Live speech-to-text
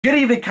Good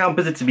evening,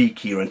 campers, it's me,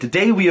 Kieran.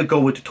 Today we are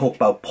going to talk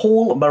about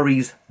Paul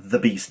Murray's The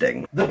Bee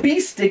Sting. The Bee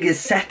Sting is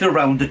set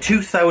around the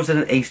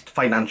 2008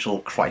 financial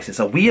crisis,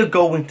 and we are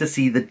going to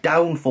see the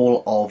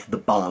downfall of the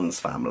Barnes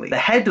family. The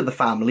head of the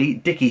family,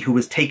 Dickie, who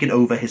has taken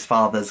over his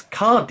father's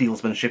car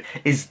dealsmanship,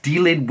 is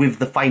dealing with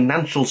the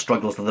financial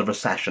struggles that the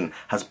recession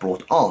has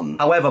brought on.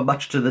 However,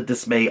 much to the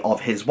dismay of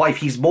his wife,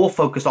 he's more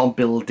focused on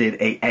building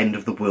a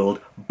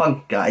end-of-the-world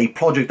bunker, a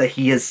project that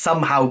he has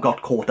somehow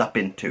got caught up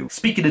into.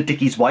 Speaking of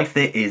Dickie's wife,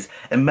 there is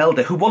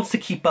Imelda, who wants to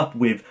keep up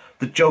with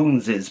the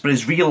Joneses, but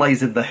is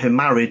realising that her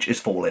marriage is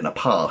falling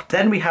apart.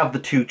 Then we have the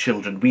two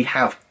children. We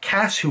have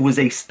Cass, who was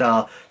a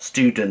star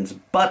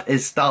student, but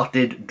has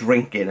started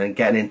drinking and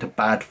getting into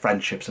bad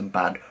friendships and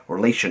bad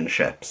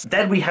relationships.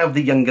 Then we have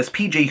the youngest,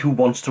 PJ, who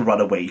wants to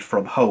run away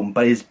from home,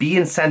 but is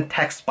being sent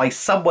texts by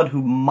someone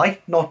who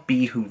might not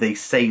be who they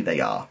say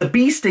they are. The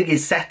Bee Sting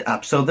is set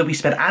up so that we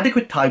spend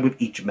adequate time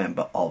with each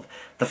member of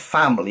the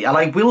family, and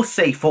I will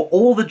say, for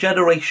all the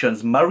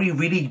generations, Murray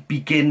really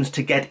begins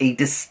to get a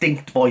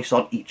distinct voice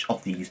on each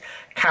of these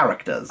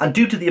characters. And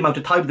due to the amount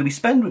of time that we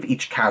spend with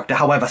each character,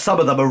 however, some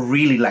of them are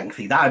really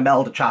lengthy. That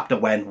Imelda chapter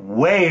went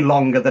way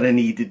longer than it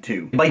needed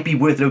to. It might be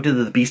worth noting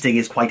that the Bee Sting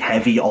is quite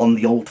heavy on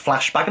the old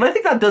flashback, and I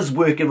think that does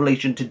work in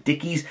relation to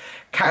Dickie's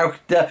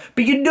character,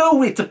 but you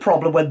know it's a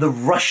problem when the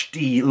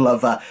Rushdie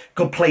lover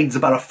complains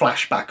about a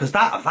flashback, because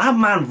that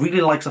man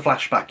really likes a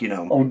flashback, you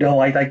know. Oh no,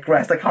 I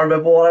digressed. I can't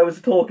remember what I was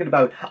talking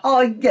about.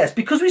 Yes,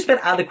 because we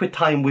spent adequate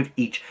time with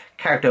each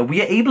character,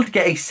 we are able to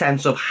get a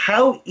sense of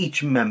how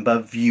each member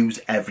views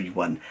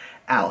everyone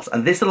else,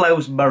 and this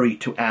allows Murray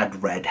to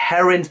add red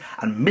herrings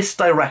and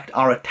misdirect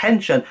our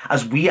attention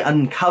as we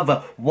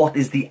uncover what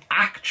is the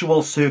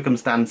actual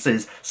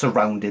circumstances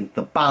surrounding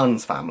the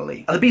Barnes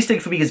family. And the Bee Sting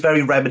for me is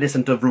very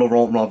reminiscent of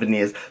Laurent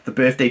Rovigne's The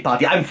Birthday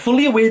Party. I'm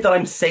fully aware that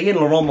I'm saying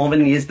Laurent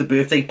Rovigne's The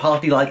Birthday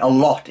Party like a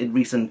lot in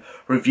recent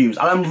reviews,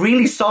 and I'm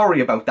really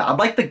sorry about that. I'm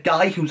like the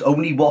guy who's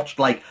only watched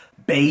like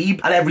Babe,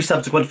 and every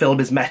subsequent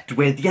film is met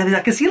with, yeah, I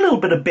can see a little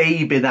bit of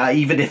Babe in that,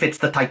 even if it's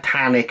the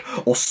Titanic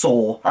or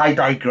Saw. I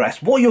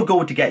digress. What you're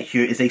going to get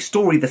here is a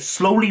story that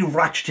slowly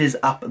ratchets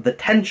up the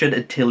tension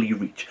until you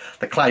reach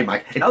the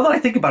climax. Now that I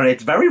think about it,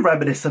 it's very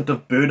reminiscent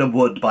of Burnham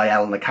Wood by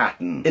Eleanor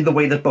Catton, in the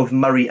way that both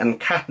Murray and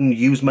Catton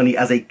use money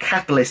as a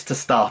catalyst to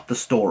start the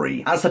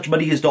story. As such,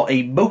 money is not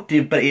a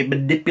motive, but it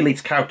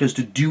manipulates characters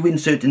to doing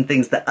certain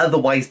things that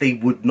otherwise they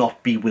would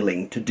not be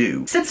willing to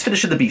do. Since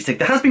finishing the Bee Sting,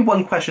 there has been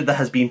one question that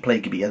has been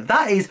plaguing me, and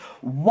that is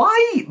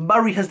why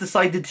Murray has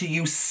decided to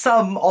use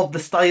some of the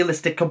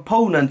stylistic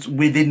components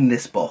within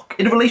this book.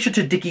 In relation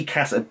to Dickie,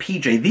 Cass and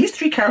PJ, these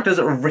three characters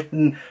are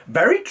written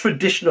very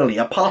traditionally,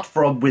 apart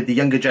from with the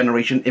younger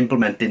generation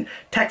implementing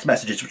text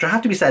messages, which I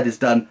have to be said is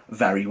done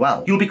very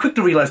well. You'll be quick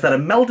to realise that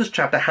Imelda's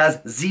chapter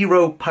has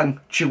 0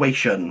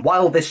 punctuation.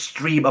 While this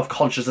stream of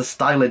consciousness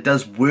style, it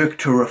does work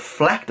to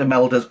reflect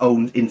Imelda's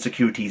own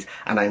insecurities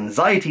and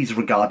anxieties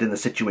regarding the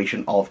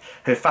situation of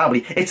her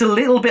family. It's a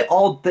little bit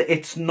odd that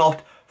it's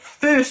not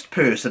first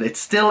person, it's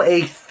still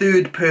a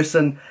third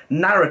person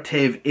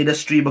narrative in a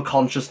stream of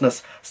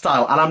consciousness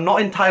style, and I'm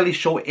not entirely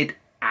sure it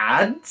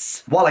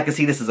adds. While I can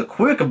see this as a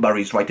quirk of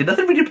Murray's writing,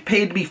 nothing really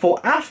prepared me for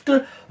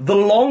after the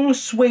long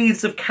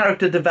swathes of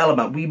character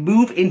development, we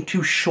move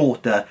into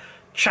shorter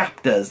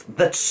chapters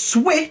that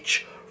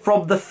switch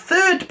from the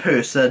third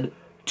person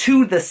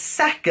to the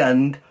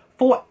second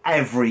for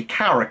every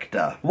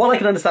character. While I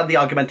can understand the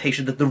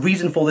argumentation that the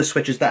reason for this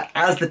switch is that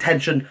as the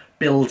tension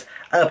builds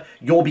up,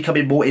 you're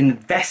becoming more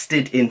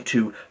invested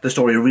into the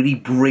story. It really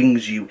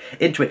brings you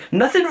into it.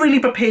 Nothing really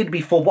prepared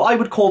me for what I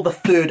would call the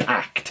third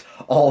act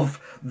of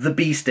The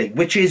Bee Sting,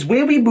 which is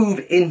where we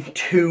move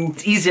into,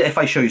 it's easier if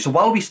I show you. So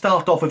while we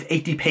start off with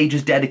 80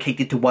 pages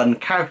dedicated to one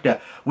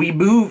character, we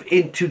move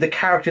into the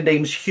character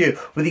names here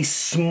with these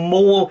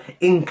small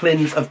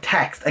inklings of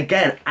text,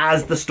 again,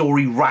 as the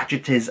story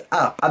ratchets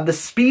up. And the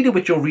speed at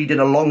which you're reading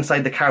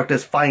alongside the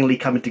characters finally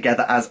coming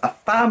together as a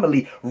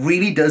family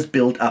really does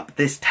build up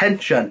this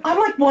tension. I'm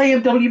like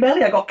YMW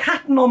Melly, I got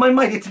Catton on my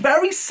mind. It's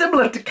very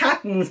similar to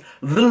Catton's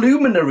The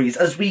Luminaries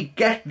as we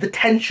get the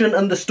tension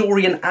and the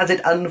story, and as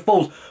it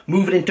unfolds,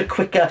 moving into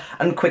quicker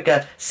and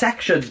quicker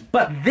sections.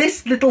 But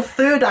this little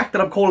third act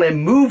that I'm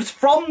calling moves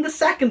from the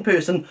second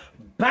person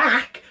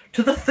back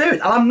to the third,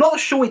 and I'm not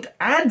sure it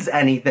adds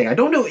anything. I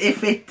don't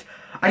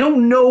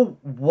know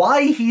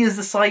why he has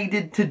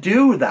decided to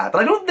do that.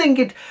 I don't think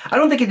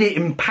it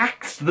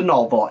impacts the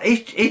novel.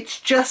 It's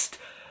just,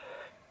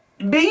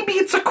 maybe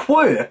it's a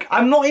quirk.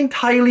 I'm not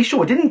entirely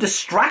sure. It didn't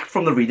distract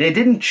from the reader. It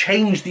didn't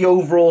change the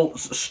overall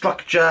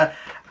structure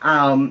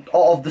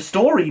of the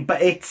story,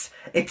 but it's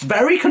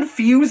very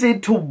confusing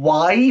to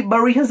why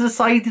Murray has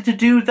decided to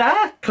do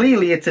that.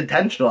 Clearly it's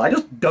intentional. I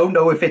just don't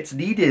know if it's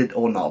needed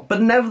or not.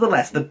 But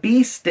nevertheless, The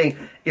Bee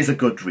Sting is a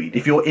good read.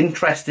 If you're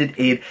interested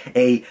in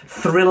a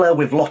thriller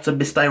with lots of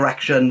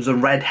misdirections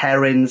and red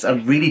herrings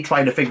and really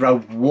trying to figure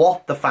out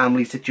what the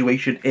family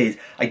situation is,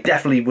 I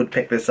definitely would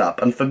pick this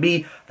up. And for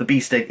me, The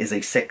Bee Sting is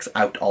a 6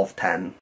 out of 10.